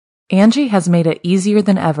Angie has made it easier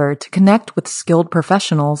than ever to connect with skilled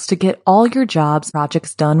professionals to get all your jobs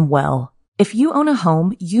projects done well. If you own a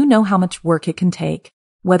home, you know how much work it can take,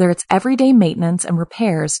 whether it's everyday maintenance and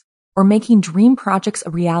repairs or making dream projects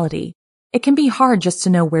a reality. It can be hard just to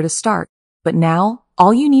know where to start, but now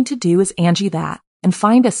all you need to do is Angie that and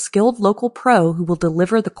find a skilled local pro who will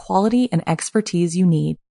deliver the quality and expertise you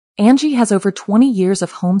need. Angie has over 20 years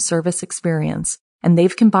of home service experience, and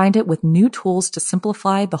they've combined it with new tools to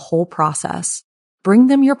simplify the whole process. Bring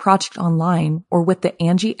them your project online or with the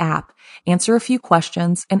Angie app, answer a few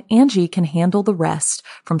questions, and Angie can handle the rest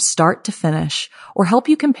from start to finish or help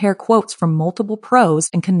you compare quotes from multiple pros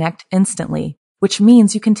and connect instantly, which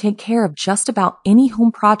means you can take care of just about any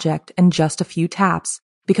home project in just a few taps.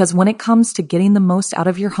 Because when it comes to getting the most out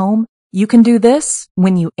of your home, you can do this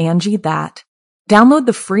when you Angie that. Download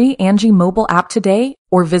the free Angie mobile app today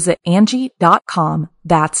or visit Angie.com.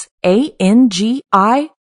 That's ANGI.com.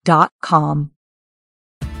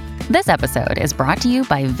 This episode is brought to you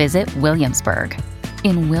by Visit Williamsburg.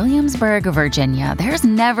 In Williamsburg, Virginia, there's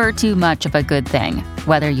never too much of a good thing.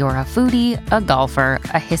 Whether you're a foodie, a golfer,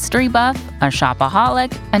 a history buff, a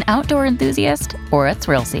shopaholic, an outdoor enthusiast, or a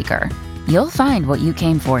thrill seeker, you'll find what you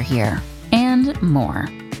came for here and more.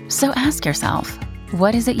 So ask yourself,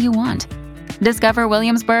 what is it you want? Discover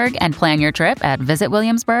Williamsburg and plan your trip at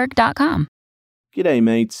visitwilliamsburg.com. G'day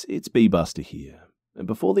mates, it's B-Buster here. And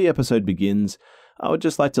before the episode begins, I would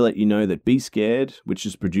just like to let you know that Be Scared, which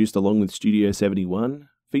is produced along with Studio 71,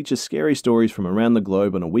 features scary stories from around the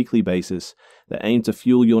globe on a weekly basis that aim to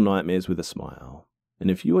fuel your nightmares with a smile.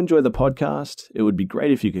 And if you enjoy the podcast, it would be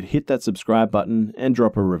great if you could hit that subscribe button and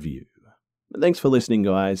drop a review. But thanks for listening,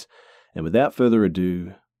 guys, and without further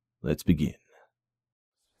ado, let's begin.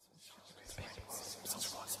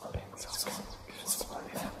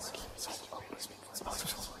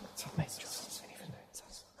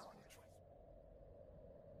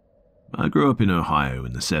 I grew up in Ohio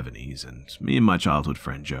in the 70s, and me and my childhood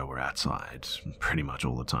friend Joe were outside pretty much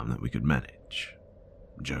all the time that we could manage.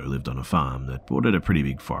 Joe lived on a farm that bordered a pretty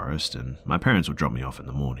big forest, and my parents would drop me off in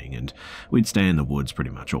the morning, and we'd stay in the woods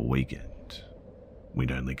pretty much all weekend.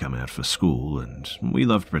 We'd only come out for school, and we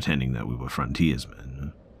loved pretending that we were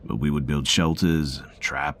frontiersmen. But we would build shelters,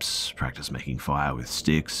 traps, practice making fire with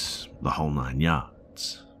sticks, the whole 9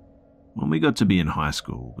 yards. When we got to be in high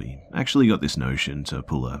school, we actually got this notion to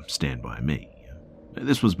pull a Stand By Me.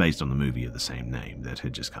 This was based on the movie of the same name that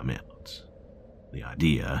had just come out. The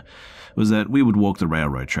idea was that we would walk the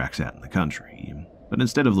railroad tracks out in the country, but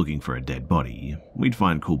instead of looking for a dead body, we'd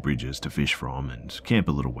find cool bridges to fish from and camp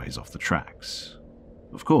a little ways off the tracks.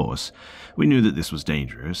 Of course, we knew that this was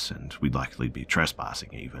dangerous and we'd likely be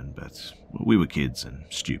trespassing even, but we were kids and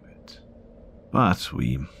stupid. But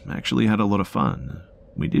we actually had a lot of fun.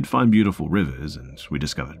 We did find beautiful rivers, and we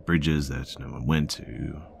discovered bridges that no one went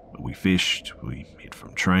to. We fished, we hid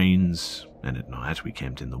from trains, and at night we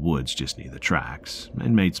camped in the woods just near the tracks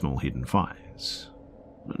and made small hidden fires.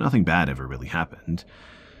 Nothing bad ever really happened.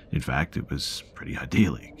 In fact, it was pretty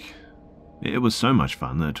idyllic. It was so much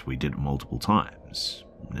fun that we did it multiple times.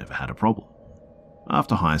 Never had a problem.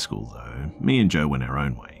 After high school, though, me and Joe went our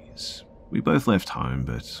own ways. We both left home,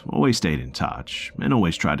 but always stayed in touch, and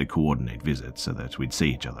always tried to coordinate visits so that we'd see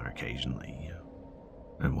each other occasionally.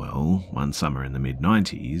 And well, one summer in the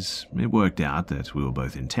mid-90s, it worked out that we were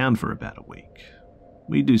both in town for about a week.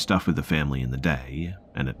 We'd do stuff with the family in the day,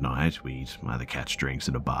 and at night we'd either catch drinks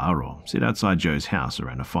at a bar or sit outside Joe's house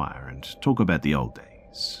around a fire and talk about the old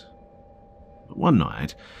days. But one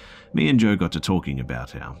night, me and Joe got to talking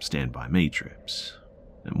about our Stand By Me trips.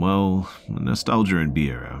 And well, nostalgia and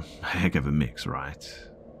beer are a heck of a mix, right?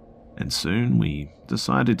 And soon we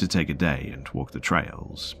decided to take a day and walk the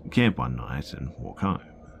trails, camp one night and walk home.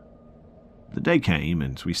 The day came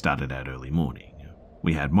and we started out early morning.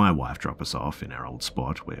 We had my wife drop us off in our old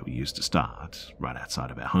spot where we used to start, right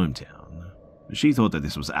outside of our hometown. She thought that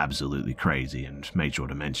this was absolutely crazy and made sure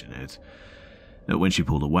to mention it. When she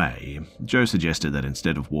pulled away, Joe suggested that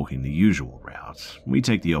instead of walking the usual route, we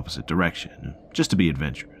take the opposite direction, just to be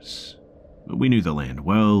adventurous. We knew the land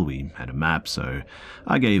well, we had a map, so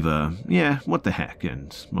I gave a, yeah, what the heck,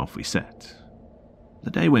 and off we set.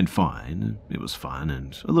 The day went fine. It was fun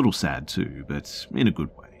and a little sad too, but in a good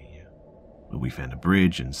way. We found a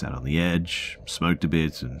bridge and sat on the edge, smoked a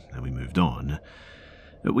bit, and then we moved on.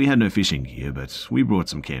 We had no fishing gear, but we brought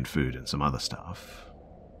some canned food and some other stuff.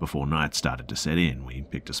 Before night started to set in, we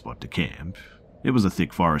picked a spot to camp. It was a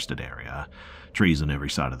thick forested area, trees on every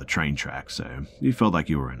side of the train track, so you felt like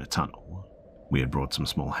you were in a tunnel. We had brought some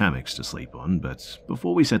small hammocks to sleep on, but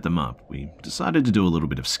before we set them up, we decided to do a little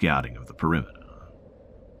bit of scouting of the perimeter.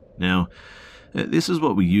 Now, This is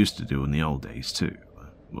what we used to do in the old days too.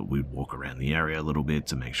 We'd walk around the area a little bit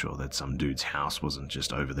to make sure that some dude's house wasn't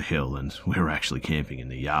just over the hill and we were actually camping in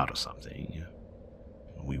the yard or something.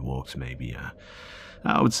 We walked maybe,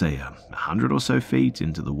 I would say 100 or so feet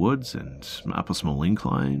into the woods and up a small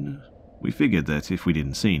incline. We figured that if we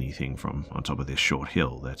didn't see anything from on top of this short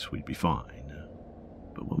hill that we'd be fine.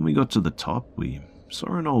 But when we got to the top, we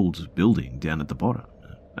saw an old building down at the bottom,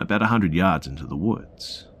 about 100 yards into the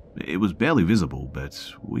woods. It was barely visible,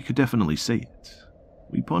 but we could definitely see it.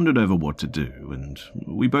 We pondered over what to do, and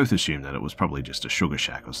we both assumed that it was probably just a sugar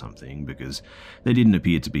shack or something, because there didn't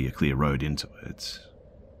appear to be a clear road into it.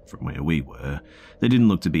 From where we were, there didn't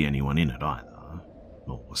look to be anyone in it either.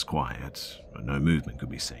 All was quiet, no movement could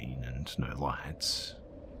be seen, and no lights.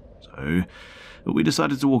 So, we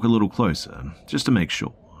decided to walk a little closer, just to make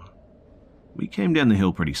sure. We came down the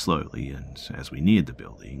hill pretty slowly, and as we neared the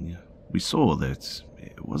building, we saw that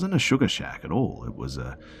it wasn't a sugar shack at all. It was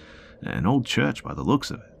an old church by the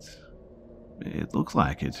looks of it. It looked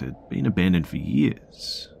like it had been abandoned for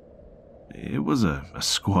years. It was a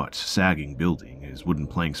squat, sagging building whose wooden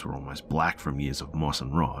planks were almost black from years of moss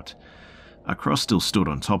and rot. A cross still stood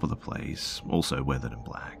on top of the place, also weathered and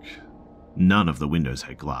black. None of the windows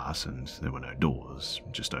had glass, and there were no doors,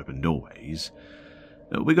 just open doorways.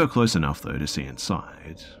 We got close enough, though, to see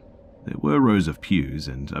inside. There were rows of pews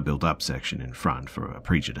and a built-up section in front for a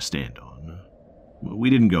preacher to stand on. We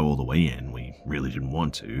didn't go all the way in, we really didn't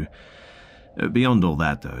want to. Beyond all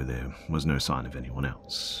that, though, there was no sign of anyone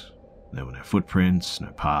else. There were no footprints, no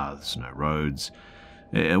paths, no roads.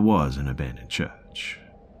 It was an abandoned church.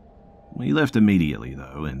 We left immediately,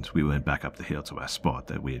 though, and we went back up the hill to our spot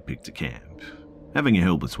that we had picked to camp. Having a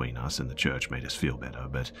hill between us and the church made us feel better,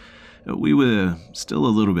 but we were still a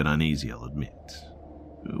little bit uneasy, I'll admit.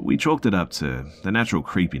 We chalked it up to the natural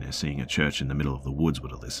creepiness seeing a church in the middle of the woods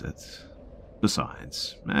would elicit.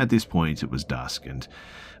 Besides, at this point it was dusk, and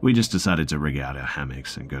we just decided to rig out our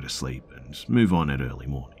hammocks and go to sleep and move on at early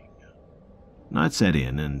morning. Night set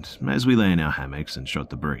in, and as we lay in our hammocks and shot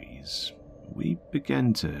the breeze, we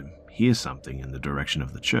began to hear something in the direction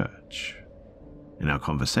of the church. And our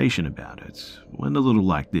conversation about it went a little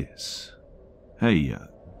like this. "Hey,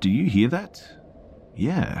 do you hear that?"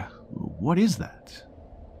 "Yeah, what is that?"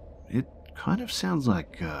 "It kind of sounds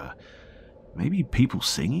like, maybe people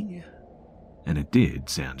singing?" And it did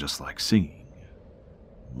sound just like singing.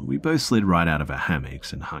 We both slid right out of our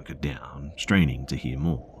hammocks and hunkered down, straining to hear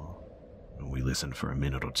more. We listened for a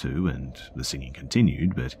minute or two, and the singing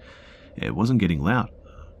continued, but it wasn't getting louder.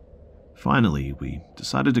 Finally, we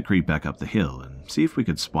decided to creep back up the hill and see if we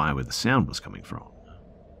could spy where the sound was coming from.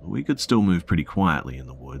 We could still move pretty quietly in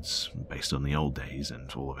the woods, based on the old days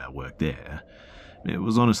and all of our work there. It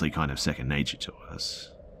was honestly kind of second nature to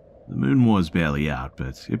us. The moon was barely out,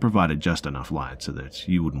 but it provided just enough light so that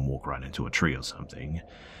you wouldn't walk right into a tree or something,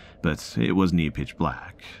 but it was near pitch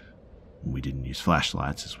black. We didn't use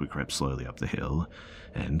flashlights as we crept slowly up the hill,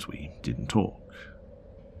 and we didn't talk.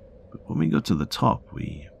 But when we got to the top,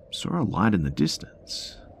 we saw a light in the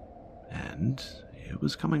distance, and it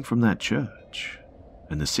was coming from that church,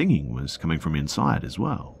 and the singing was coming from inside as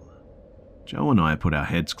well. Joe and I put our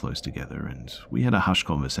heads close together, and we had a hushed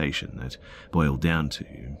conversation that boiled down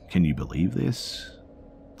to, "Can you believe this?"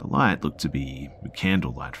 The light looked to be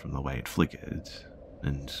candlelight from the way it flickered,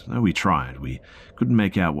 and though we tried, we couldn't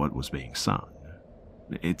make out what was being sung.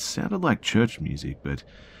 It sounded like church music, but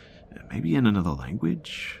maybe in another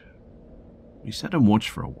language. We sat and watched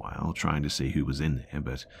for a while, trying to see who was in there,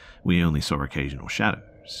 but we only saw occasional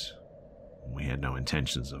shadows. We had no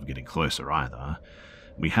intentions of getting closer either.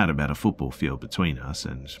 We had about a football field between us,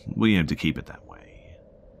 and we aimed to keep it that way.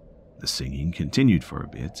 The singing continued for a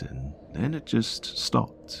bit, and then it just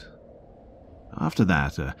stopped. After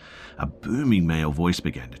that, a booming male voice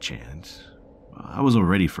began to chant. I was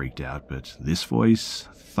already freaked out, but this voice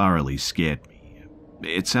thoroughly scared me.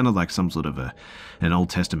 It sounded like some sort of an Old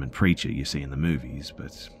Testament preacher you see in the movies,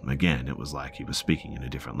 but again, it was like he was speaking in a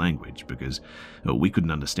different language because we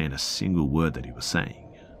couldn't understand a single word that he was saying.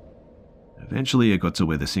 Eventually, it got to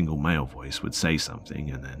where the single male voice would say something,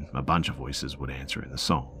 and then a bunch of voices would answer in the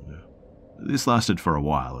song. This lasted for a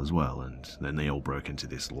while as well, and then they all broke into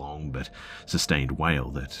this long but sustained wail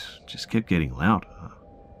that just kept getting louder.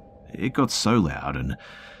 It got so loud and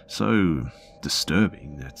so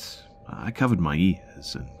disturbing that I covered my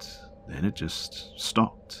ears, and then it just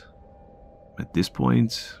stopped. At this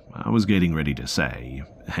point, I was getting ready to say,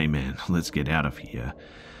 "Hey man, let's get out of here,"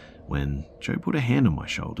 when Joe put a hand on my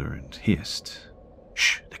shoulder and hissed,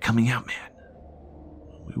 "Shh, they're coming out, man."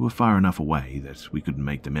 We were far enough away that we couldn't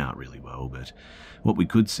make them out really well, but what we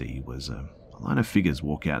could see was a a line of figures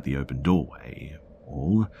walk out the open doorway,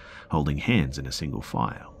 all holding hands in a single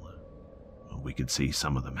file. We could see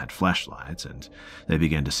some of them had flashlights, and they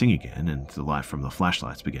began to sing again, and the light from the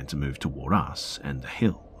flashlights began to move toward us and the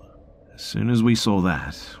hill. As soon as we saw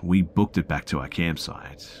that, we booked it back to our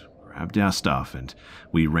campsite, grabbed our stuff, and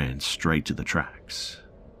we ran straight to the tracks.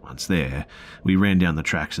 Once there, we ran down the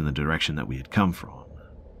tracks in the direction that we had come from.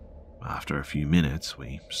 After a few minutes,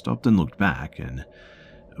 we stopped and looked back, and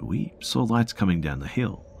we saw lights coming down the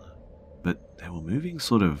hill, but they were moving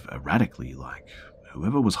sort of erratically, like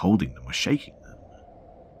whoever was holding them was shaking them.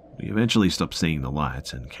 We eventually stopped seeing the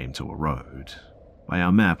lights and came to a road. By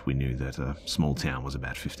our map, we knew that a small town was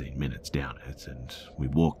about 15 minutes down it, and we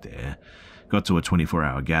walked there, got to a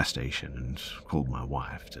 24-hour gas station, and called my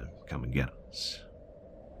wife to come and get us.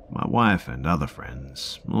 My wife and other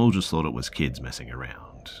friends all just thought it was kids messing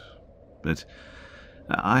around. But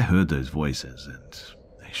I heard those voices, and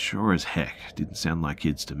they sure as heck didn't sound like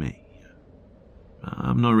kids to me.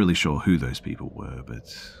 I'm not really sure who those people were,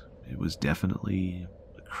 but it was definitely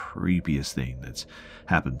the creepiest thing that's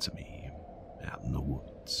happened to me out in the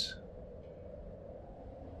woods.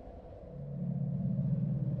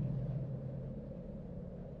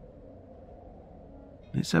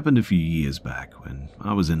 This happened a few years back when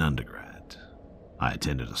I was in undergrad. I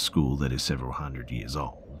attended a school that is several hundred years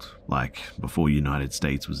old, like before United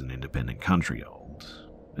States was an independent country old.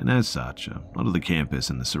 And as such, a lot of the campus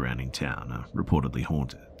and the surrounding town are reportedly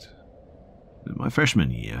haunted. In my freshman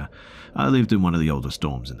year, I lived in one of the oldest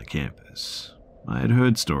dorms in the campus. I had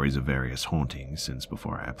heard stories of various hauntings since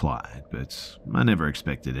before I applied, but I never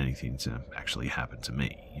expected anything to actually happen to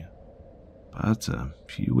me. But a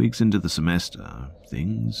few weeks into the semester,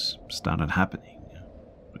 things started happening.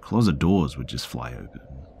 The closet doors would just fly open,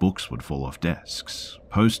 books would fall off desks,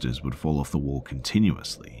 posters would fall off the wall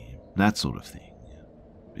continuously, that sort of thing.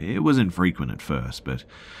 It was infrequent at first, but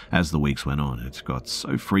as the weeks went on, it got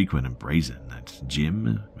so frequent and brazen that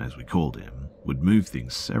Jim, as we called him, would move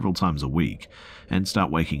things several times a week and start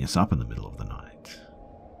waking us up in the middle of the night.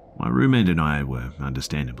 My roommate and I were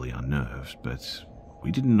understandably unnerved, but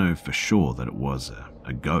we didn't know for sure that it was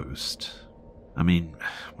a ghost. I mean,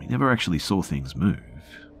 we never actually saw things move.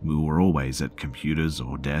 We were always at computers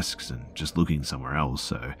or desks and just looking somewhere else,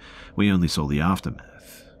 so we only saw the aftermath.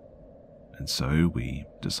 And so we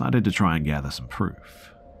decided to try and gather some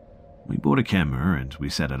proof. We bought a camera and we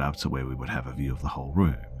set it up to where we would have a view of the whole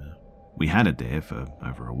room. We had it there for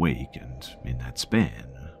over a week, and in that span,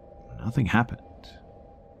 nothing happened.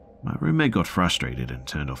 My roommate got frustrated and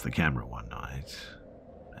turned off the camera one night.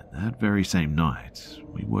 And that very same night,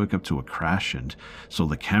 we woke up to a crash and saw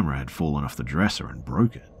the camera had fallen off the dresser and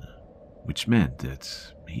broken, which meant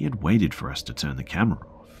that he had waited for us to turn the camera off.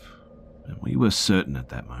 And we were certain at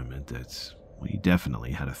that moment that we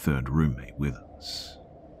definitely had a third roommate with us.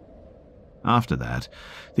 After that,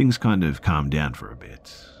 things kind of calmed down for a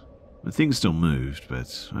bit. Things still moved,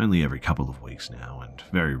 but only every couple of weeks now, and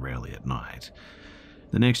very rarely at night.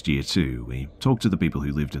 The next year too, we talked to the people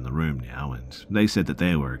who lived in the room now, and they said that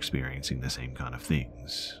they were experiencing the same kind of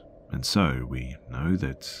things. And so we know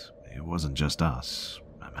that it wasn't just us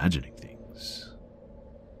imagining things.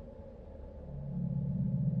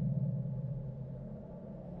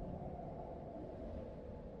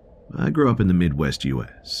 I grew up in the Midwest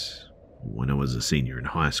US. When I was a senior in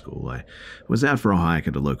high school, I was out for a hike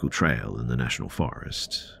at a local trail in the national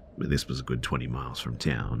forest. This was a good 20 miles from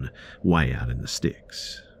town, way out in the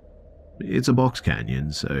sticks. It's a box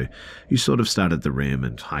canyon, so you sort of start at the rim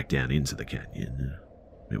and hike down into the canyon.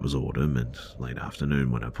 It was autumn and late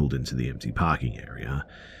afternoon when I pulled into the empty parking area,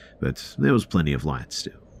 but there was plenty of light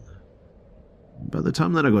still. By the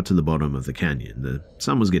time that I got to the bottom of the canyon, the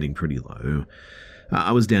sun was getting pretty low.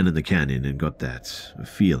 I was down in the canyon and got that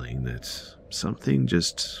feeling that something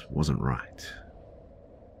just wasn't right.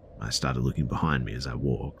 I started looking behind me as I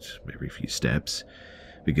walked, every few steps,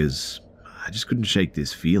 because I just couldn't shake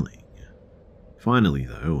this feeling. Finally,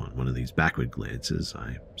 though, on one of these backward glances,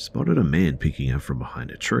 I spotted a man peeking up from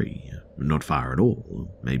behind a tree, not far at all,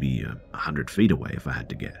 maybe 100 feet away if I had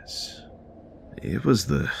to guess. It was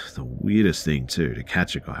the weirdest thing, too, to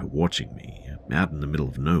catch a guy watching me, out in the middle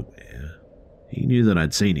of nowhere. He knew that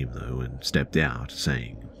I'd seen him, though, and stepped out,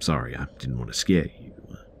 saying, "Sorry, I didn't want to scare you."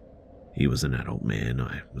 He was an adult man,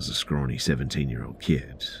 I was a scrawny 17-year-old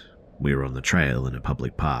kid. We were on the trail in a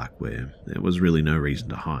public park where there was really no reason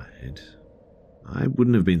to hide. I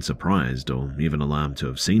wouldn't have been surprised or even alarmed to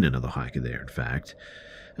have seen another hiker there, in fact,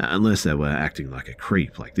 unless they were acting like a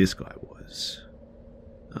creep like this guy was.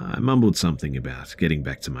 I mumbled something about getting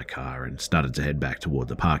back to my car and started to head back toward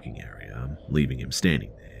the parking area, leaving him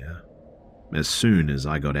standing there. As soon as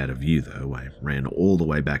I got out of view, though, I ran all the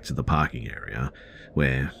way back to the parking area,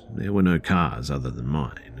 where there were no cars other than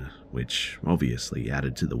mine, which obviously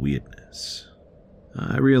added to the weirdness.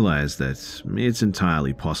 I realized that it's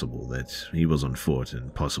entirely possible that he was on foot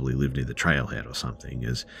and possibly lived near the trailhead or something,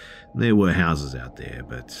 as there were houses out there,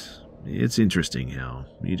 but it's interesting how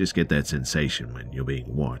you just get that sensation when you're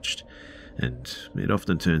being watched, and it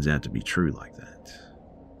often turns out to be true like that.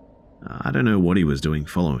 I don't know what he was doing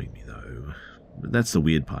following me, though, but that's the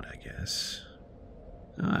weird part, I guess.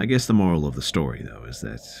 I guess the moral of the story, though, is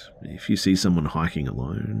that if you see someone hiking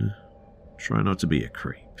alone, try not to be a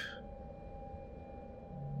creep.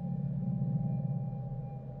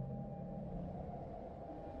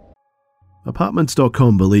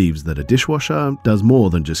 Apartments.com believes that a dishwasher does more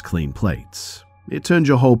than just clean plates. It turns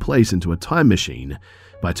your whole place into a time machine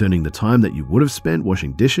by turning the time that you would have spent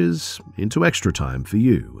washing dishes into extra time for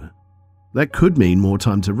you. That could mean more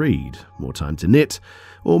time to read, more time to knit,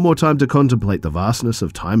 or more time to contemplate the vastness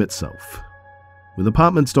of time itself. With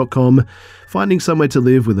Apartments.com, finding somewhere to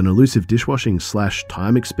live with an elusive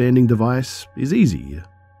dishwashing/time-expanding device is easy.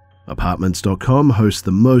 Apartments.com hosts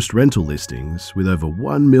the most rental listings with over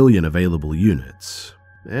 1 million available units.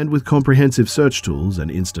 And with comprehensive search tools and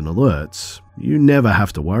instant alerts, you never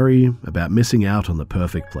have to worry about missing out on the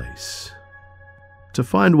perfect place. To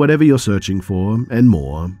find whatever you're searching for and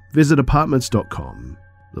more, visit Apartments.com,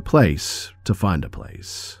 the place to find a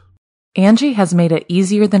place. Angie has made it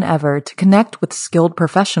easier than ever to connect with skilled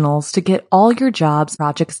professionals to get all your jobs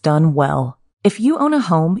projects done well. If you own a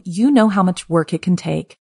home, you know how much work it can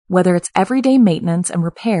take, whether it's everyday maintenance and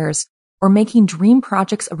repairs or making dream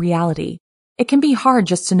projects a reality. It can be hard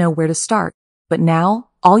just to know where to start, but now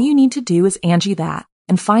all you need to do is Angie that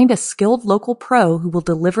and find a skilled local pro who will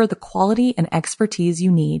deliver the quality and expertise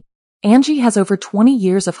you need. Angie has over 20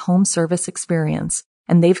 years of home service experience,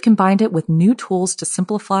 and they've combined it with new tools to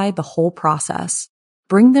simplify the whole process.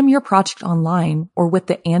 Bring them your project online or with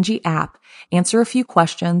the Angie app, answer a few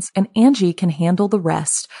questions, and Angie can handle the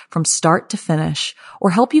rest from start to finish, or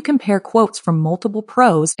help you compare quotes from multiple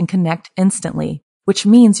pros and connect instantly, which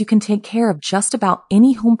means you can take care of just about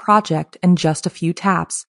any home project in just a few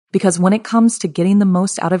taps. Because when it comes to getting the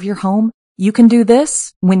most out of your home, you can do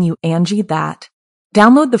this when you Angie that.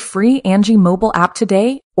 Download the free Angie mobile app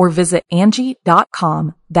today or visit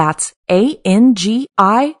Angie.com. That's ANGI.com.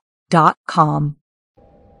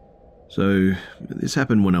 So, this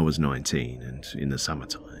happened when I was 19 and in the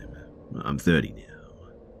summertime. I'm 30 now.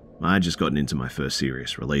 I had just gotten into my first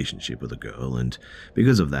serious relationship with a girl, and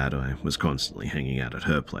because of that I was constantly hanging out at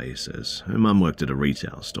her place as her mum worked at a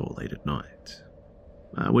retail store late at night.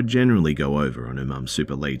 I would generally go over on her mum's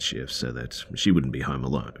super late shifts so that she wouldn't be home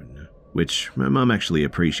alone, which her mum actually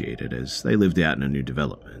appreciated as they lived out in a new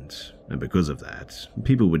development, and because of that,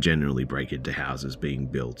 people would generally break into houses being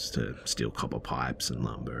built to steal copper pipes and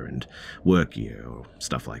lumber and work gear or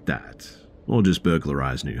stuff like that, or just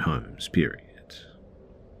burglarize new homes, period.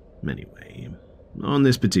 Anyway, on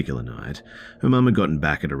this particular night, her mum had gotten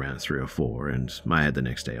back at around 3 or 4 and I had the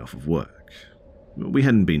next day off of work. We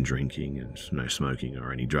hadn't been drinking and no smoking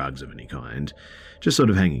or any drugs of any kind, just sort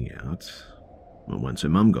of hanging out. Well, once her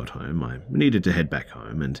mum got home, I needed to head back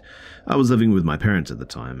home, and I was living with my parents at the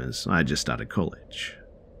time as I had just started college.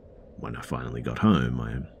 When I finally got home,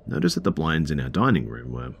 I noticed that the blinds in our dining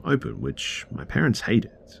room were open, which my parents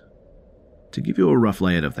hated. To give you a rough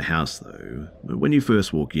layout of the house, though, when you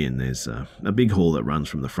first walk in, there's a big hall that runs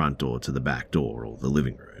from the front door to the back door, or the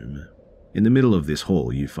living room. In the middle of this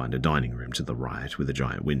hall, you find a dining room to the right with a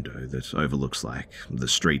giant window that overlooks the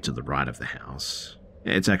street to the right of the house.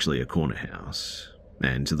 It's actually a corner house.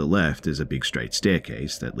 And to the left is a big straight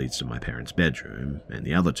staircase that leads to my parents' bedroom and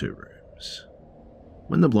the other 2 rooms.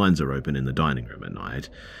 When the blinds are open in the dining room at night,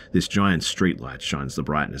 this giant streetlight shines the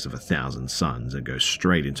brightness of 1,000 suns and goes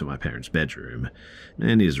straight into my parents' bedroom,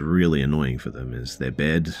 and is really annoying for them as their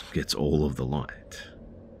bed gets all of the light.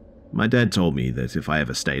 My dad told me that if I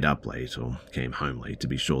ever stayed up late or came home late to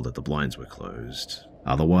be sure that the blinds were closed.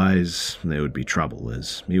 Otherwise, there would be trouble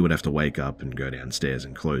as he would have to wake up and go downstairs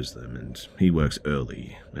and close them, and he works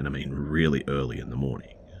early, and I mean really early in the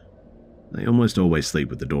morning. They almost always sleep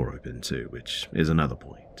with the door open too, which is another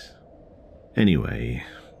point. Anyway,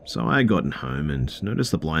 so I had gotten home and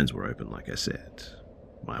noticed the blinds were open like I said.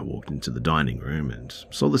 I walked into the dining room and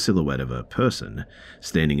saw the silhouette of a person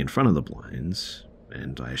standing in front of the blinds,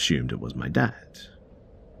 and I assumed it was my dad.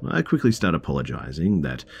 I quickly start apologizing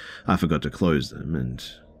that I forgot to close them, and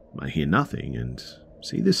I hear nothing and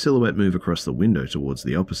see this silhouette move across the window towards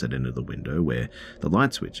the opposite end of the window where the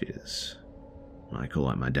light switch is. I call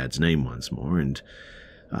out my dad's name once more, and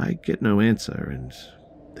I get no answer, and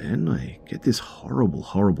then I get this horrible,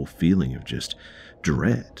 horrible feeling of just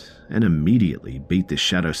dread, and immediately beat this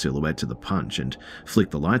shadow silhouette to the punch and flick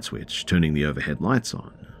the light switch, turning the overhead lights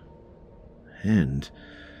on. And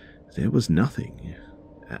there was nothing.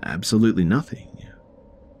 Absolutely nothing.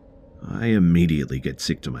 I immediately get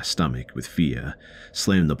sick to my stomach with fear,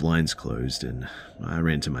 slam the blinds closed, and I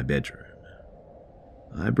ran to my bedroom.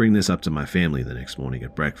 I bring this up to my family the next morning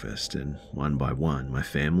at breakfast, and one by one, my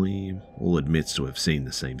family all admits to have seen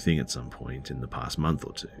the same thing at some point in the past month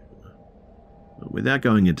or two. Without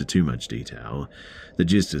going into too much detail, the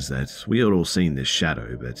gist is that we had all seen this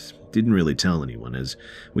shadow, but didn't really tell anyone, as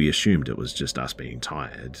we assumed it was just us being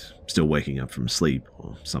tired, still waking up from sleep,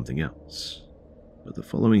 or something else. But the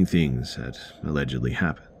following things had allegedly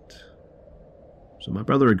happened. So my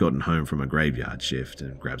brother had gotten home from a graveyard shift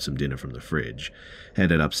and grabbed some dinner from the fridge,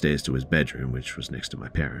 headed upstairs to his bedroom, which was next to my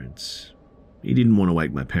parents'. He didn't want to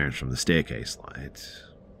wake my parents from the staircase light.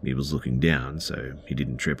 He was looking down, so he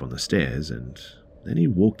didn't trip on the stairs, and then he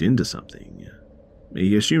walked into something.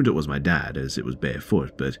 He assumed it was my dad, as it was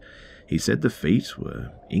barefoot, but he said the feet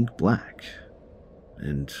were ink black.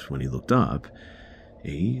 And when he looked up,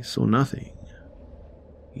 he saw nothing.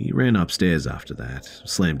 He ran upstairs after that,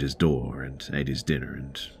 slammed his door, and ate his dinner,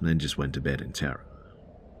 and then just went to bed in terror.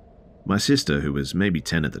 My sister, who was maybe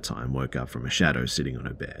 10 at the time, woke up from a shadow sitting on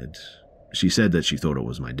her bed. She said that she thought it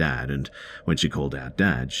was my dad, and when she called out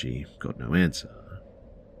Dad, she got no answer.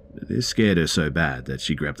 This scared her so bad that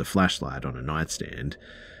she grabbed the flashlight on a nightstand,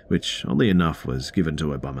 which oddly enough was given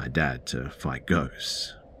to her by my dad to fight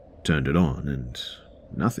ghosts. Turned it on, and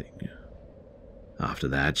nothing. After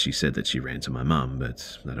that, she said that she ran to my mum,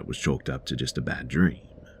 but that it was chalked up to just a bad dream.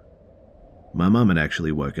 My mum had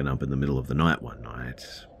actually woken up in the middle of the night one night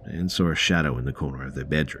and saw a shadow in the corner of their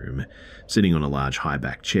bedroom, sitting on a large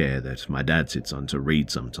high-back chair that my dad sits on to read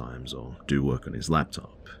sometimes or do work on his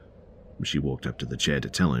laptop. She walked up to the chair to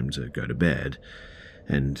tell him to go to bed,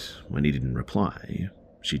 and when he didn't reply,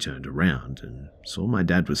 she turned around and saw my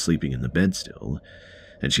dad was sleeping in the bed still,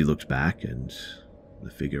 and she looked back and the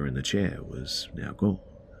figure in the chair was now gone.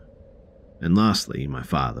 And lastly, my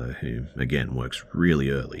father, who again works really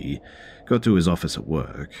early, got to his office at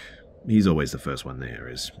work. He's always the first one there,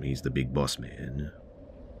 as he's the big boss man.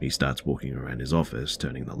 He starts walking around his office,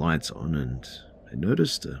 turning the lights on, and I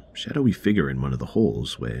noticed a shadowy figure in one of the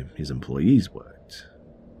halls where his employees worked.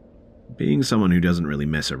 Being someone who doesn't really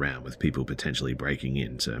mess around with people potentially breaking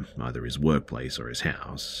into either his workplace or his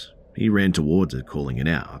house, he ran towards it, calling it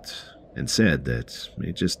out, and said that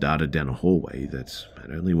it just darted down a hallway that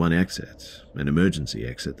had only one exit, an emergency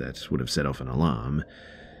exit that would have set off an alarm,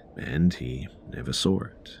 and he never saw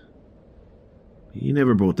it. He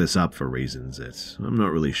never brought this up for reasons that I'm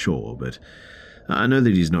not really sure, but I know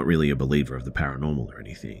that he's not really a believer of the paranormal or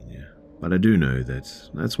anything, but I do know that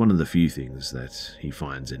that's one of the few things that he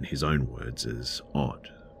finds, in his own words, as odd.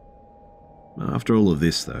 After all of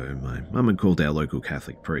this, though, my mum had called our local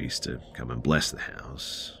Catholic priest to come and bless the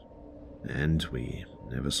house, and we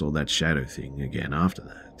never saw that shadow thing again after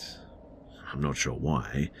that. I'm not sure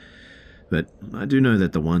why, but I do know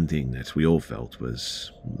that the one thing that we all felt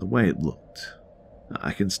was the way it looked.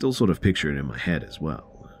 I can still sort of picture it in my head as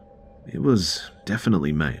well. It was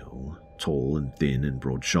definitely male, tall and thin and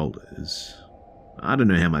broad shoulders. I don't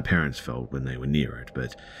know how my parents felt when they were near it,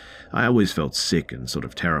 but I always felt sick and sort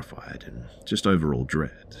of terrified and just overall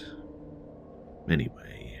dread.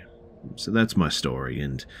 Anyway, so that's my story,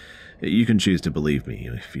 and you can choose to believe me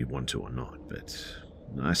if you want to or not, but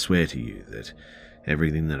I swear to you that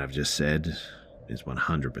everything that I've just said is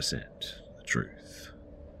 100% the truth.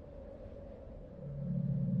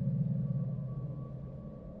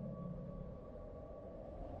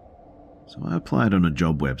 So I applied on a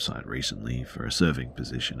job website recently for a serving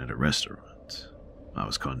position at a restaurant. I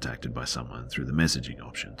was contacted by someone through the messaging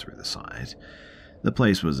option through the site. The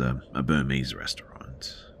place was a Burmese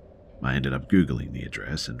restaurant. I ended up Googling the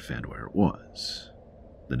address and found where it was.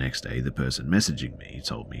 The next day, the person messaging me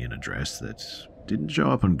told me an address that didn't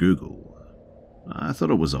show up on Google. I thought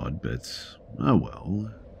it was odd, but oh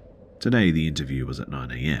well. Today, the interview was at 9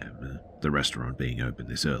 a.m. The restaurant being open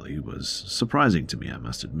this early was surprising to me, I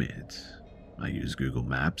must admit. I use Google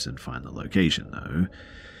Maps and find the location, though.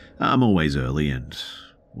 I'm always early, and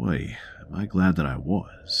boy, am I glad that I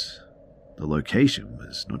was. The location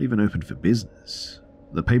was not even open for business.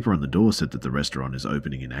 The paper on the door said that the restaurant is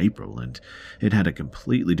opening in April, and it had a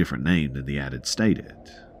completely different name than the ad had stated.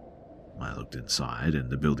 I looked inside,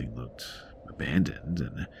 and the building looked abandoned,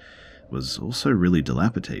 and was also really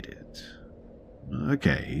dilapidated.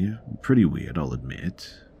 Okay, pretty weird, I'll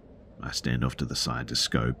admit. I stand off to the side to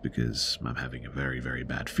scope because I'm having a very, very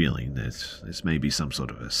bad feeling that this may be some sort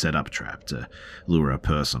of a setup trap to lure a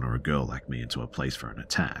person or a girl like me into a place for an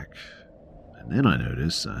attack. And then I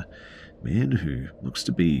notice a man who looks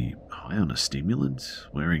to be high on a stimulant,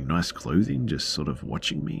 wearing nice clothing, just sort of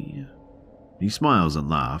watching me. He smiles and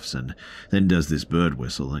laughs and then does this bird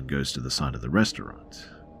whistle and goes to the side of the restaurant.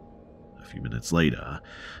 A few minutes later,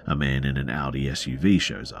 a man in an Audi SUV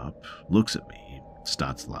shows up, looks at me,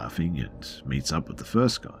 starts laughing and meets up with the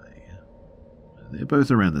first guy. They're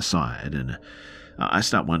both around the side and I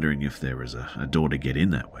start wondering if there was a door to get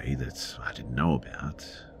in that way that I didn't know about.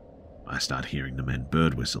 I start hearing the men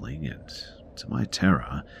bird whistling and, to my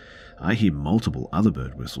terror, I hear multiple other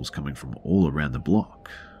bird whistles coming from all around the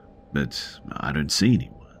block. But I don't see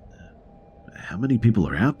anyone. How many people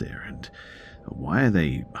are out there and why are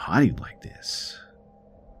they hiding like this?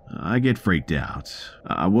 I get freaked out.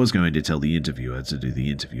 I was going to tell the interviewer to do the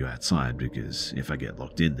interview outside because if I get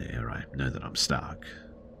locked in there, I know that I'm stuck.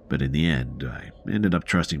 But in the end, I ended up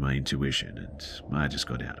trusting my intuition and I just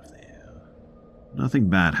got out of there. Nothing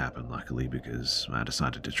bad happened, luckily, because I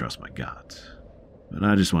decided to trust my gut. But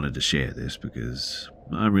I just wanted to share this because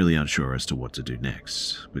I'm really unsure as to what to do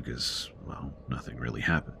next, because, well, nothing really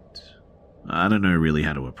happened. I don't know really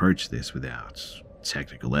how to approach this without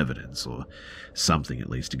technical evidence or something at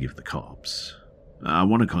least to give the cops. I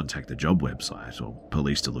want to contact the job website or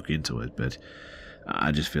police to look into it, but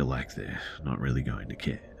I just feel like they're not really going to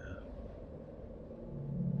care.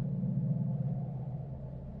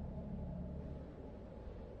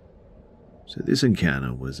 So this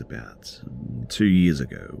encounter was about 2 years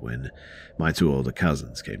ago when my 2 older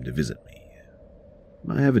cousins came to visit me.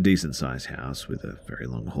 I have a decent-sized house with a very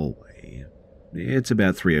long hallway. It's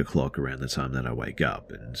about 3 o'clock around the time that I wake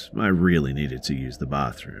up, and I really needed to use the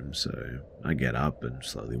bathroom, so I get up and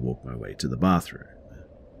slowly walk my way to the bathroom.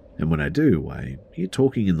 And when I do, I hear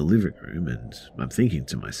talking in the living room, and I'm thinking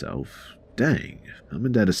to myself, dang, Mum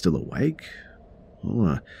and Dad are still awake?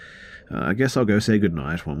 Well, I guess I'll go say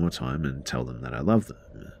goodnight one more time and tell them that I love them.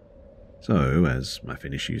 So, as I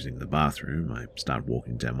finish using the bathroom, I start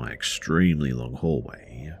walking down my extremely long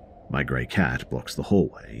hallway. My grey cat blocks the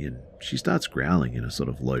hallway, and she starts growling in a sort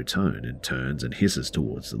of low tone and turns and hisses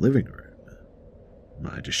towards the living room.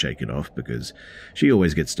 I just shake it off because she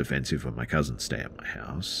always gets defensive when my cousins stay at my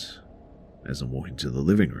house. As I'm walking to the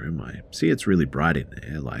living room, I see it's really bright in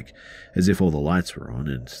there, like as if all the lights were on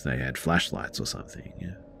and they had flashlights or something.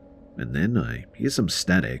 And then I hear some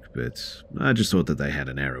static, but I just thought that they had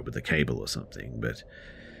an error with the cable or something, but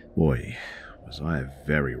boy, was I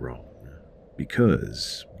very wrong.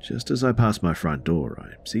 Because just as I pass my front door,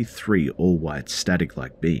 I see 3 all-white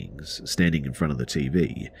static-like beings standing in front of the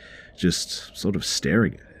TV, just sort of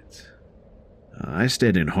staring at it. I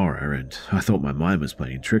stared in horror and I thought my mind was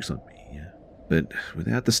playing tricks on me. But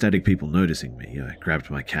without the static people noticing me, I grabbed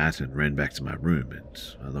my cat and ran back to my room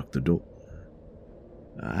and I locked the door.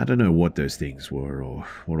 I don't know what those things were or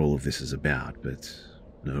what all of this is about, but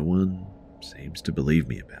no one seems to believe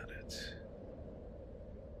me about it.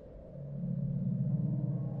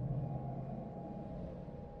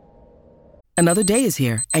 Another day is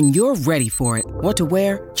here, and you're ready for it. What to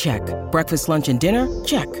wear? Check. Breakfast, lunch, and dinner?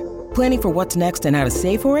 Check. Planning for what's next and how to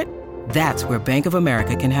save for it? That's where Bank of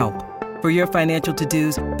America can help. For your financial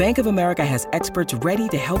to-dos, Bank of America has experts ready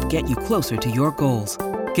to help get you closer to your goals.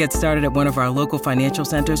 Get started at one of our local financial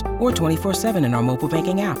centers or 24/7 in our mobile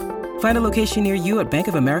banking app. Find a location near you at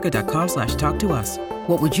bankofamerica.com/talktous.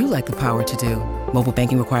 What would you like the power to do? Mobile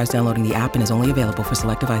banking requires downloading the app and is only available for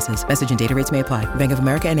select devices. Message and data rates may apply. Bank of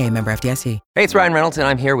America N.A., member FDIC. Hey, it's Ryan Reynolds, and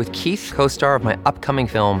I'm here with Keith, co-star of my upcoming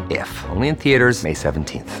film, If, only in theaters May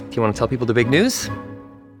 17th. Do you want to tell people the big news?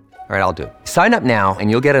 All right, I'll do it. Sign up now and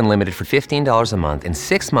you'll get unlimited for $15 a month and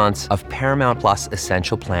 6 months of Paramount Plus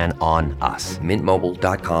Essential Plan on us.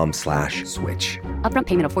 MintMobile.com/switch. Upfront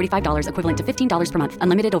payment of $45 equivalent to $15 per month.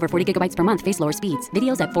 Unlimited over 40 gigabytes per month. Face lower speeds.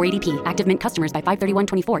 Videos at 480p. Active Mint customers by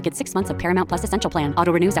 531.24 get 6 months of Paramount Plus Essential Plan.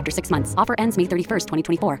 Auto renews after 6 months. Offer ends May 31st,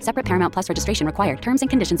 2024. Separate Paramount Plus registration required. Terms and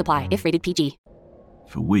conditions apply if rated PG.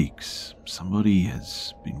 For weeks, somebody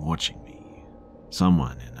has been watching me.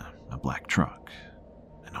 Someone in a black truck.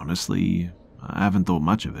 And honestly, I haven't thought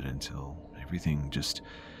much of it until everything just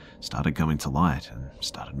started coming to light and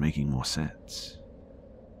started making more sense.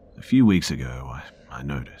 A few weeks ago, I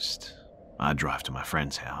noticed. I drive to my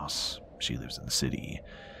friend's house. She lives in the city,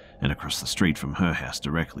 and across the street from her house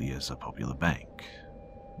directly is a popular bank.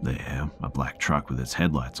 There, a black truck with its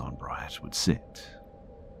headlights on bright would sit.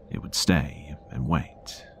 It would stay and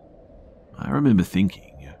wait. I remember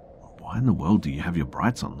thinking, why in the world do you have your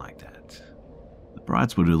brights on like that? The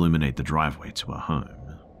brights would illuminate the driveway to her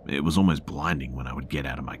home, It was almost blinding when I would get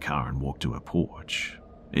out of my car and walk to her porch.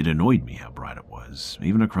 It annoyed me how bright it was,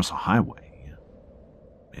 even across a highway.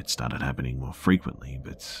 It started happening more frequently,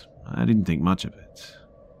 but I didn't think much of it.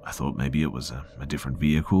 I thought maybe it was a different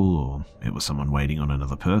vehicle, or it was someone waiting on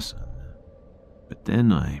another person. But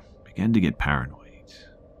then I began to get paranoid.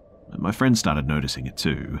 My friends started noticing it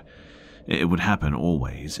too. It would happen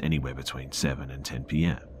always, anywhere between 7 and 10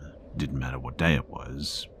 p.m. Didn't matter what day it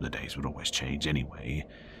was, the days would always change anyway.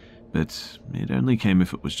 But it only came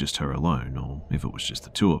if it was just her alone, or if it was just the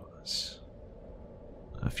two of us.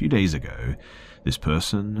 A few days ago, this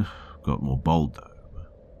person got more bold though.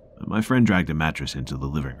 My friend dragged a mattress into the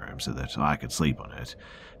living room so that I could sleep on it,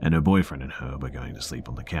 and her boyfriend and her were going to sleep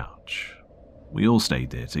on the couch. We all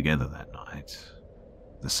stayed there together that night.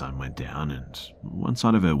 The sun went down and one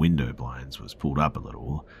side of her window blinds was pulled up a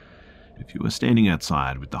little. If you were standing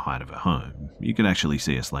outside with the height of her home, you could actually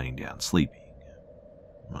see us laying down sleeping.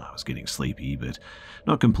 I was getting sleepy, but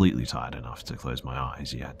not completely tired enough to close my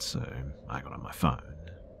eyes yet, so I got on my phone.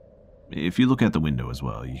 If you look out the window as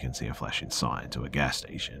well, you can see a flashing sign to a gas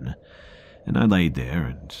station, and I laid there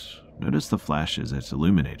and noticed the flash as it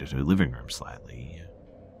illuminated her living room slightly,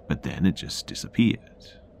 but then it just disappeared.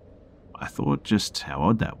 I thought just how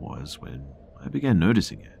odd that was when I began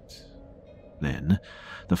noticing it. Then,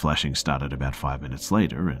 the flashing started about 5 minutes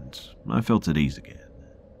later, and I felt at ease again.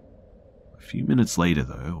 A few minutes later,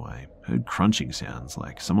 though, I heard crunching sounds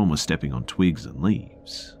like someone was stepping on twigs and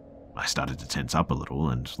leaves. I started to tense up a little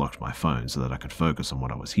and locked my phone so that I could focus on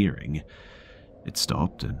what I was hearing. It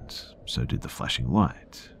stopped, and so did the flashing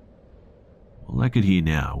light. All I could hear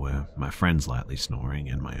now were my friends lightly snoring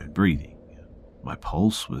and my own breathing. My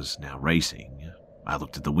pulse was now racing. I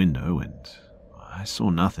looked at the window and I saw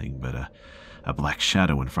nothing but a black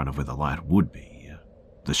shadow in front of where the light would be.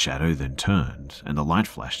 The shadow then turned and the light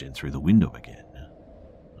flashed in through the window again.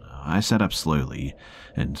 I sat up slowly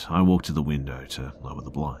and I walked to the window to lower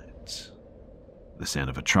the blinds. The sound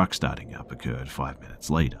of a truck starting up occurred 5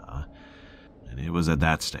 minutes later, and it was at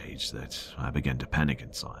that stage that I began to panic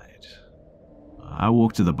inside. I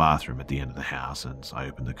walked to the bathroom at the end of the house and I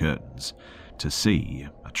opened the curtains to see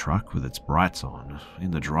a truck with its brights on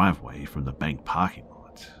in the driveway from the bank parking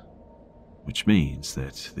lot, which means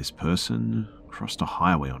that this person crossed a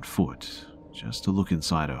highway on foot just to look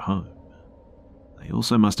inside her home. They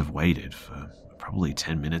also must have waited for probably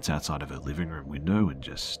 10 minutes outside of her living room window and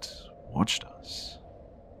just watched us.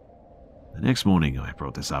 The next morning I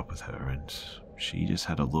brought this up with her and she just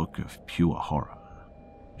had a look of pure horror.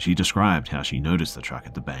 She described how she noticed the truck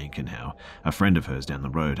at the bank and how a friend of hers down the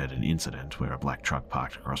road had an incident where a black truck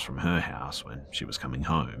parked across from her house when she was coming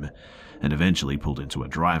home and eventually pulled into a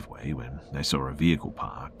driveway when they saw a vehicle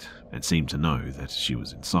parked and seemed to know that she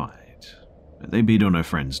was inside. They beat on her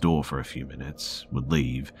friend's door for a few minutes, would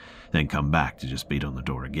leave, then come back to just beat on the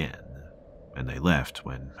door again, and they left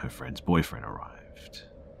when her friend's boyfriend arrived.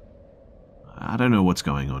 I don't know what's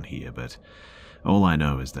going on here, but all I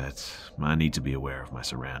know is that I need to be aware of my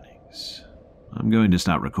surroundings. I'm going to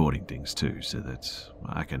start recording things too, so that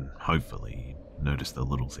I can hopefully notice the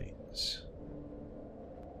little things.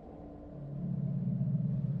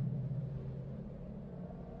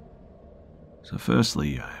 So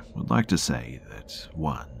firstly, I would like to say that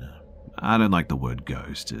 1, I don't like the word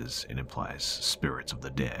ghost as it implies spirits of the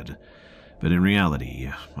dead, but in reality,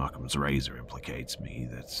 Occam's razor implicates me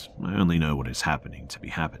that I only know what is happening to be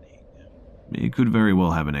happening. It could very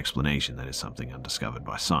well have an explanation that is something undiscovered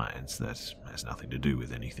by science that has nothing to do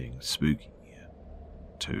with anything spooky.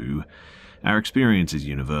 2, our experience is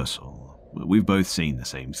universal. We've both seen the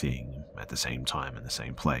same thing at the same time in the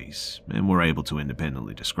same place, and we're able to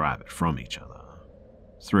independently describe it from each other.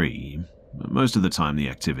 3, most of the time the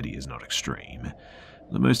activity is not extreme.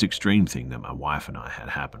 The most extreme thing that my wife and I had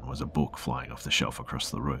happen was a book flying off the shelf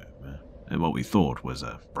across the room, and what we thought was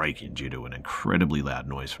a break-in due to an incredibly loud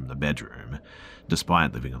noise from the bedroom,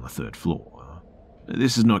 despite living on the 3rd floor.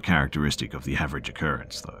 This is not characteristic of the average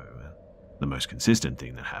occurrence, though. The most consistent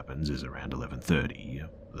thing that happens is around 11:30.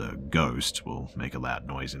 The ghost will make a loud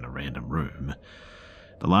noise in a random room.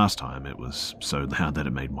 The last time it was so loud that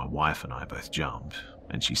it made my wife and I both jump,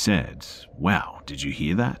 and she said, "Wow, did you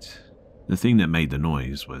hear that?" The thing that made the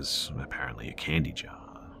noise was apparently a candy jar.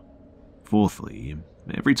 4thly,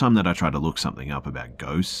 every time that I try to look something up about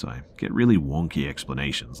ghosts, I get really wonky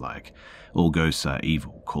explanations like, all ghosts are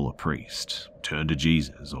evil, call a priest, turn to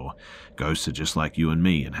Jesus, or ghosts are just like you and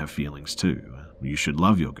me and have feelings too, you should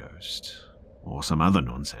love your ghost, or some other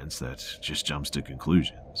nonsense that just jumps to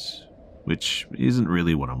conclusions, which isn't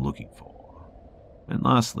really what I'm looking for. And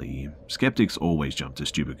lastly, skeptics always jump to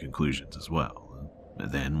stupid conclusions as well.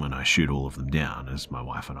 Then, when I shoot all of them down, as my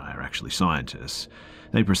wife and I are actually scientists,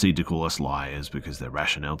 they proceed to call us liars because their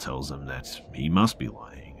rationale tells them that he must be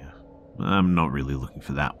lying. I'm not really looking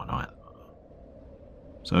for that one either.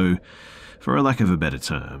 So, for a lack of a better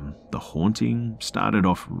term, the haunting started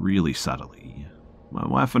off really subtly. My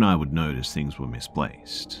wife and I would notice things were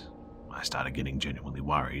misplaced. I started getting genuinely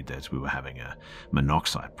worried that we were having a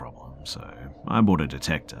monoxide problem, so I bought a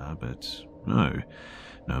detector, but no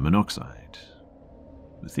monoxide.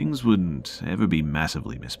 Things wouldn't ever be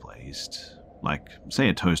massively misplaced, like, say,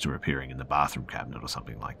 a toaster appearing in the bathroom cabinet or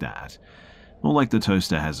something like that, or like the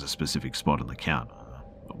toaster has a specific spot on the counter.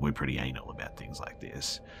 We're pretty anal about things like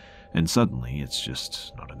this, and suddenly it's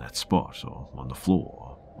just not in that spot, or on the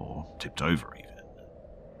floor, or tipped over even.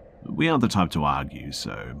 We aren't the type to argue,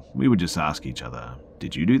 so we would just ask each other,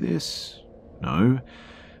 "Did you do this? No?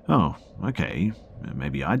 Oh, okay,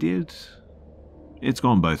 maybe I did?" It's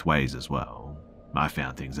gone both ways as well. I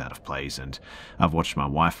found things out of place, and I've watched my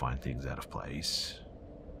wife find things out of place.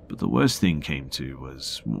 But the worst thing came to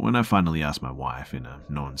was when I finally asked my wife in a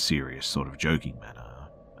non-serious sort of joking manner,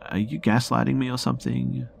 "Are you gaslighting me or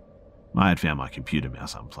something?" I had found my computer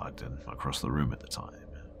mouse unplugged and across the room at the time.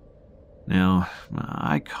 Now,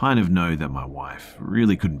 I kind of know that my wife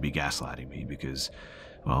really couldn't be gaslighting me because,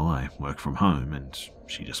 well, I work from home and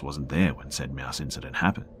she just wasn't there when said mouse incident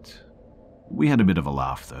happened. We had a bit of a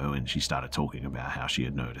laugh though, and she started talking about how she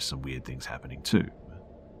had noticed some weird things happening too.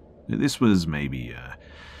 This was maybe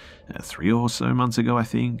 3 or so months ago, I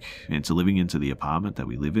think, into living into the apartment that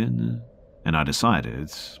we live in, and I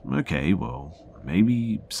decided, okay, well,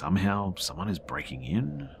 maybe somehow someone is breaking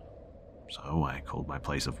in. So I called my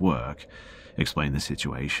place of work, explained the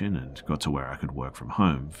situation, and got to where I could work from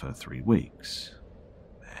home for 3 weeks.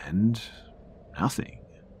 And nothing.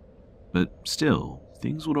 But still,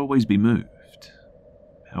 things would always be moved.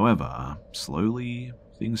 However, slowly,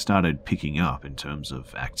 things started picking up in terms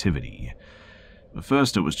of activity. At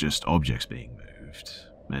first it was just objects being moved,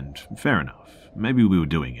 and fair enough, maybe we were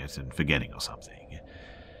doing it and forgetting or something.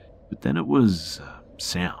 But then it was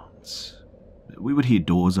sounds. We would hear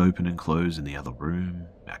doors open and close in the other room,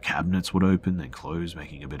 our cabinets would open and close,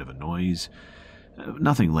 making a bit of a noise.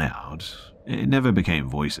 Nothing loud, it never became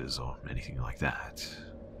voices or anything like that.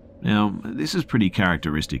 Now, this is pretty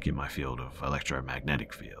characteristic in my field of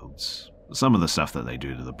electromagnetic fields. Some of the stuff that they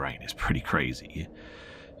do to the brain is pretty crazy.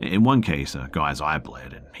 In one case, a guy's eye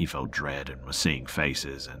bled and he felt dread and was seeing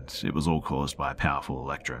faces, and it was all caused by a powerful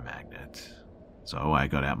electromagnet. So I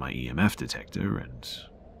got out my EMF detector and,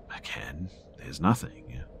 again, there's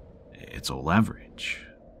nothing. It's all average.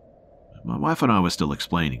 My wife and I were still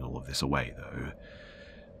explaining all of this away though.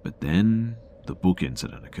 But then the book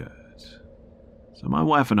incident occurred. So my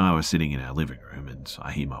wife and I were sitting in our living room and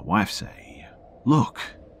I hear my wife say, "Look,"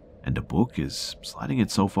 and a book is sliding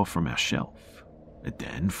itself off from our shelf. It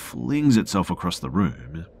then flings itself across the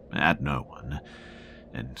room, at no one,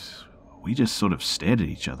 and we just sort of stared at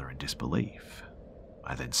each other in disbelief.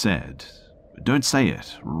 I then said, "Don't say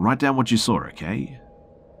it, write down what you saw, okay?"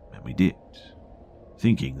 And we did.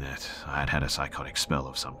 Thinking that I had had a psychotic spell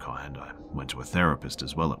of some kind, I went to a therapist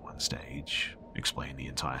as well at one stage, explained the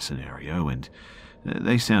entire scenario, and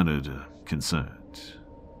they sounded concerned.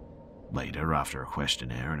 Later, after a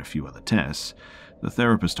questionnaire and a few other tests, the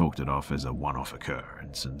therapist talked it off as a one-off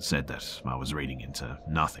occurrence and said that I was reading into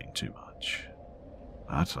nothing too much.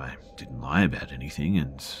 But I didn't lie about anything,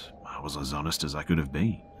 and I was as honest as I could have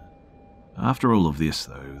been. After all of this,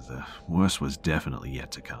 though, the worst was definitely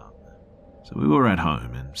yet to come. So we were at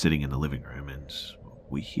home and sitting in the living room, and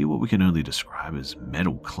we hear what we can only describe as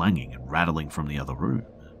metal clanging and rattling from the other room.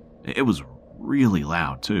 It was really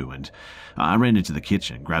loud too, and I ran into the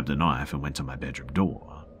kitchen, grabbed a knife, and went to my bedroom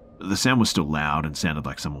door. The sound was still loud and sounded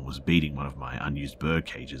like someone was beating one of my unused bird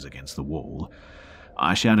cages against the wall.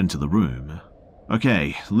 I shouted into the room,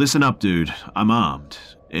 "Okay, listen up, dude. I'm armed.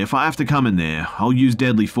 If I have to come in there, I'll use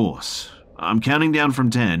deadly force. I'm counting down from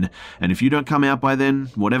 10, and if you don't come out by then,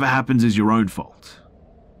 whatever happens is your own fault."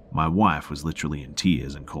 My wife was literally in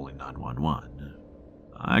tears and calling 911.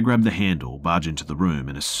 I grabbed the handle, barged into the room,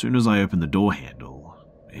 and as soon as I opened the door handle,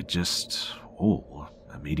 it just all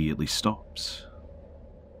immediately stops.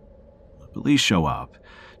 The police show up,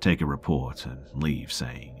 take a report, and leave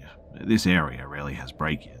saying, "This area rarely has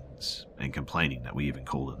break-ins," and complaining that we even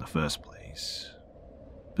called in the first place.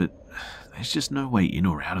 But there's just no way in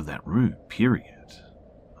or out of that room, period.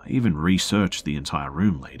 I even researched the entire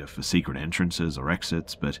room later for secret entrances or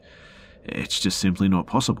exits, but it's just simply not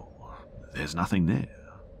possible. There's nothing there.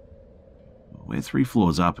 We're 3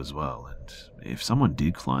 floors up as well, and if someone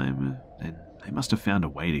did climb, then they must have found a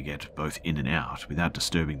way to get both in and out without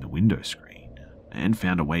disturbing the window screen. and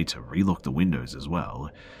found a way to relock the windows as well,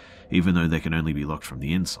 even though they can only be locked from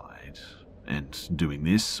the inside, and doing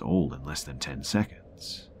this all in less than 10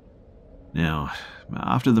 seconds. Now,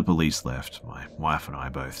 after the police left, my wife and I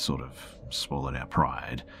both sort of swallowed our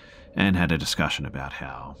pride and had a discussion about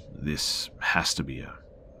how this has to be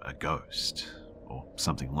a ghost, or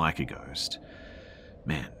something like a ghost.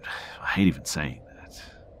 Man, I hate even saying that.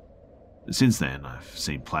 Since then, I've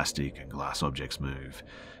seen plastic and glass objects move,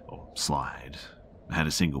 or slide, had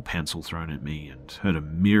a single pencil thrown at me, and heard a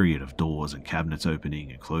myriad of doors and cabinets opening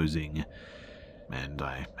and closing. And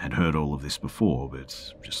I had heard all of this before,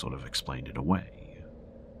 but just sort of explained it away.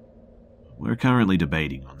 We're currently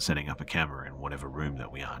debating on setting up a camera in whatever room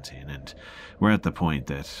that we aren't in, and we're at the point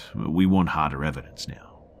that we want harder evidence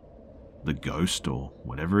now. The ghost, or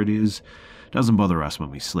whatever it is, doesn't bother us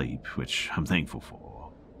when we sleep, which I'm thankful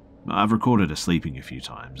for. I've recorded us sleeping a few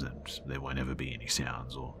times, and there won't ever be any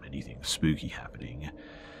sounds or anything spooky happening.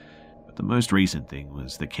 But the most recent thing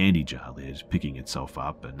was the candy jar lid picking itself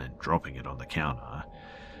up and then dropping it on the counter.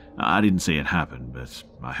 I didn't see it happen, but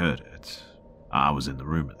I heard it. I was in the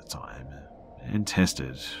room at the time, and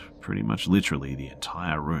tested pretty much literally the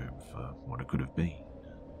entire room for what it could have been.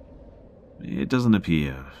 It doesn't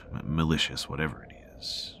appear malicious, whatever it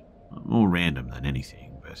is. More random than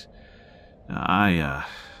anything, but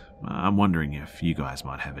I'm wondering if you guys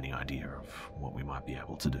might have any idea of what we might be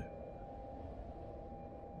able to do.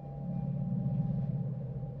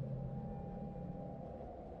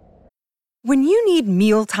 When you need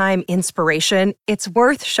mealtime inspiration, it's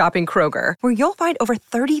worth shopping Kroger, where you'll find over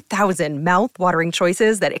 30,000 mouth-watering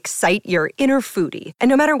choices that excite your inner foodie. And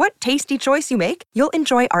no matter what tasty choice you make, you'll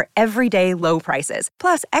enjoy our everyday low prices,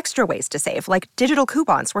 plus extra ways to save, like digital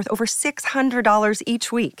coupons worth over $600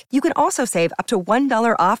 each week. You can also save up to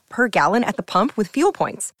 $1 off per gallon at the pump with fuel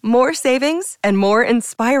points. More savings and more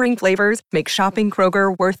inspiring flavors make shopping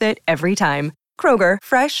Kroger worth it every time. Kroger,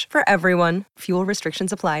 fresh for everyone. Fuel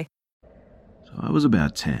restrictions apply. I was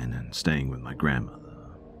about 10 and staying with my grandmother,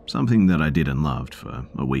 something that I did and loved for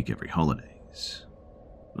a week every holidays.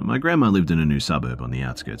 My grandma lived in a new suburb on the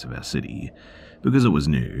outskirts of our city. Because it was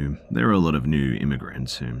new, there were a lot of new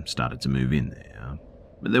immigrants who started to move in there.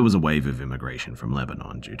 But there was a wave of immigration from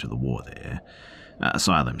Lebanon due to the war there,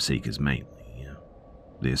 asylum seekers mainly.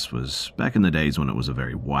 This was back in the days when it was a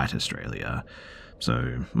very white Australia,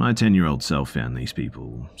 so my 10-year-old self found these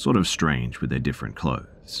people sort of strange with their different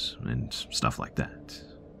clothes and stuff like that.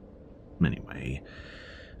 Anyway,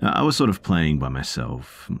 I was sort of playing by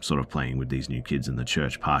myself, sort of playing with these new kids in the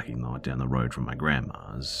church parking lot down the road from my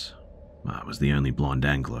grandma's. I was the only blonde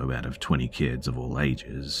Anglo out of 20 kids of all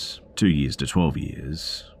ages, 2 years to 12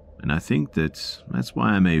 years, and I think that's why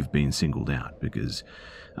I may have been singled out, because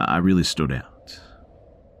I really stood out.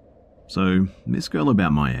 So, this girl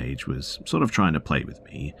about my age was sort of trying to play with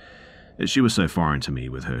me. She was so foreign to me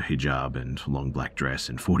with her hijab and long black dress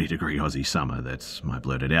in 40-degree Aussie summer that I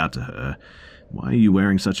blurted out to her, "Why are you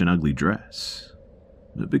wearing such an ugly dress?"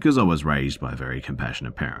 Because I was raised by very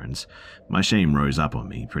compassionate parents, my shame rose up on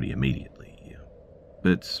me pretty immediately.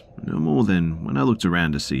 But no more than when I looked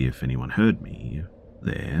around to see if anyone heard me,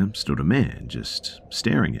 there stood a man just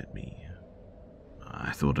staring at me.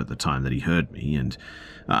 I thought at the time that he heard me, and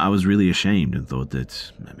I was really ashamed and thought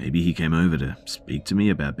that maybe he came over to speak to me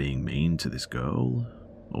about being mean to this girl,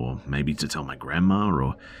 or maybe to tell my grandma,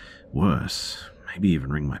 or worse, maybe even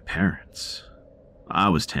ring my parents. I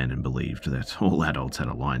was 10 and believed that all adults had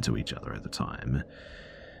a line to each other at the time.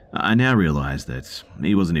 I now realize that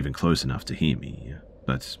he wasn't even close enough to hear me,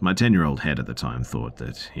 but my 10-year-old head at the time thought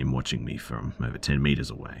that him watching me from over 10 meters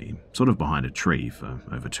away, sort of behind a tree for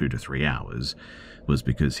over 2 to 3 hours, was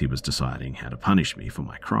because he was deciding how to punish me for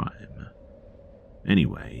my crime.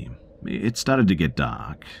 Anyway, it started to get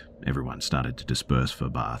dark. Everyone started to disperse for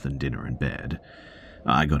bath and dinner and bed.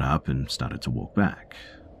 I got up and started to walk back.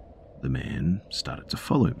 The man started to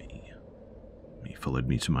follow me. He followed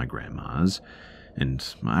me to my grandma's, and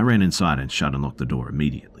I ran inside and shut and locked the door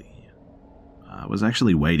immediately. I was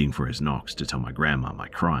actually waiting for his knocks to tell my grandma my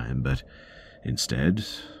crime, but instead,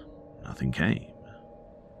 nothing came.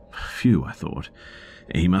 Phew, I thought.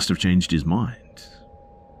 He must have changed his mind.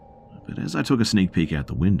 But as I took a sneak peek out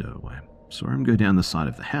the window, I saw him go down the side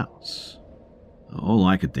of the house. All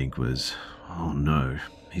I could think was, oh no,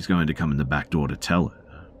 he's going to come in the back door to tell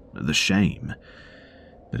her. The shame.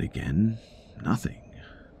 But again, nothing.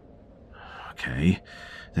 Okay,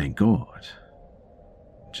 thank God.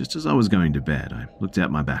 Just as I was going to bed, I looked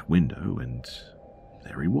out my back window, and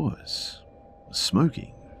there he was,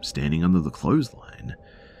 smoking, standing under the clothesline.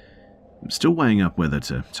 I'm still weighing up whether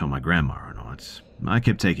to tell my grandma or not. I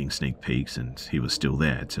kept taking sneak peeks and he was still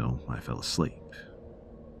there till I fell asleep.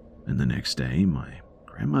 And the next day, my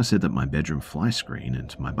grandma said that my bedroom fly screen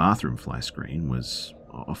and my bathroom fly screen was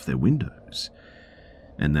off their windows,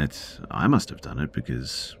 and that I must have done it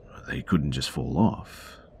because they couldn't just fall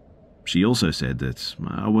off. She also said that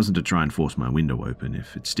I wasn't to try and force my window open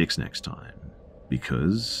if it sticks next time,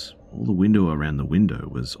 because all the window around the window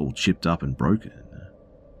was all chipped up and broken.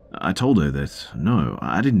 I told her that no,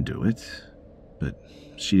 I didn't do it, but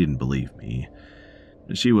she didn't believe me.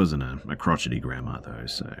 She wasn't a crotchety grandma though,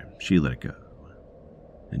 so she let it go.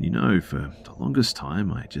 And for the longest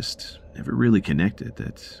time I just never really connected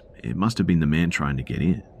that it must have been the man trying to get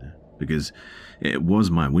in, because it was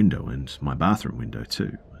my window and my bathroom window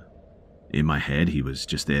too. In my head, he was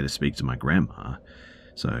just there to speak to my grandma,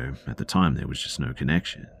 so at the time there was just no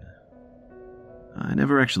connection. I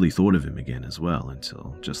never actually thought of him again as well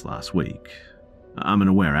until just last week. I'm an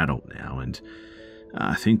aware adult now, and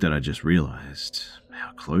I think that I just realized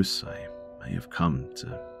how close I may have come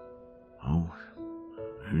to,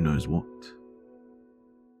 who knows what.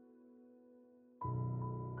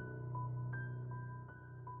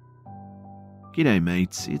 G'day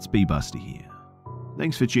mates, it's B-Buster here.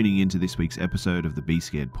 Thanks for tuning in to this week's episode of the Be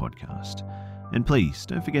Scared podcast. And please,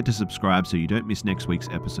 don't forget to subscribe so you don't miss next week's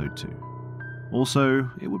episode too. Also,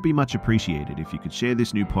 it would be much appreciated if you could share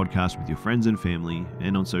this new podcast with your friends and family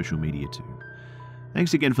and on social media too.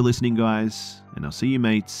 Thanks again for listening, guys, and I'll see you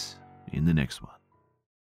mates in the next one.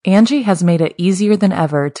 Angie has made it easier than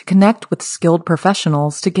ever to connect with skilled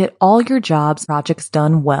professionals to get all your jobs projects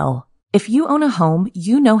done well. If you own a home,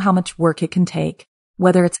 you know how much work it can take,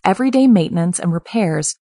 whether it's everyday maintenance and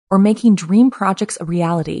repairs or making dream projects a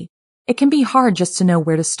reality. It can be hard just to know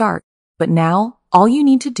where to start, but now all you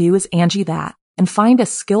need to do is Angie that and find a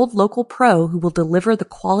skilled local pro who will deliver the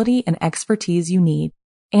quality and expertise you need.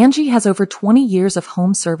 Angie has over 20 years of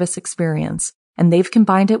home service experience, and they've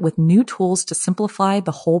combined it with new tools to simplify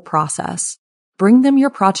the whole process. Bring them your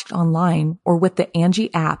project online or with the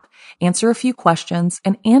Angie app, answer a few questions,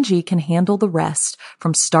 and Angie can handle the rest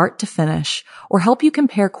from start to finish, or help you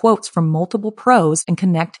compare quotes from multiple pros and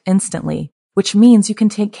connect instantly, which means you can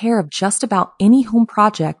take care of just about any home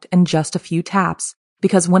project in just a few taps.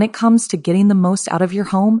 Because when it comes to getting the most out of your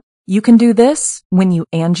home, you can do this when you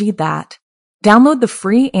Angie that. Download the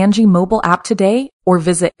free Angie mobile app today or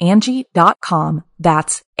visit Angie.com.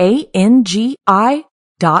 That's ANGI.com.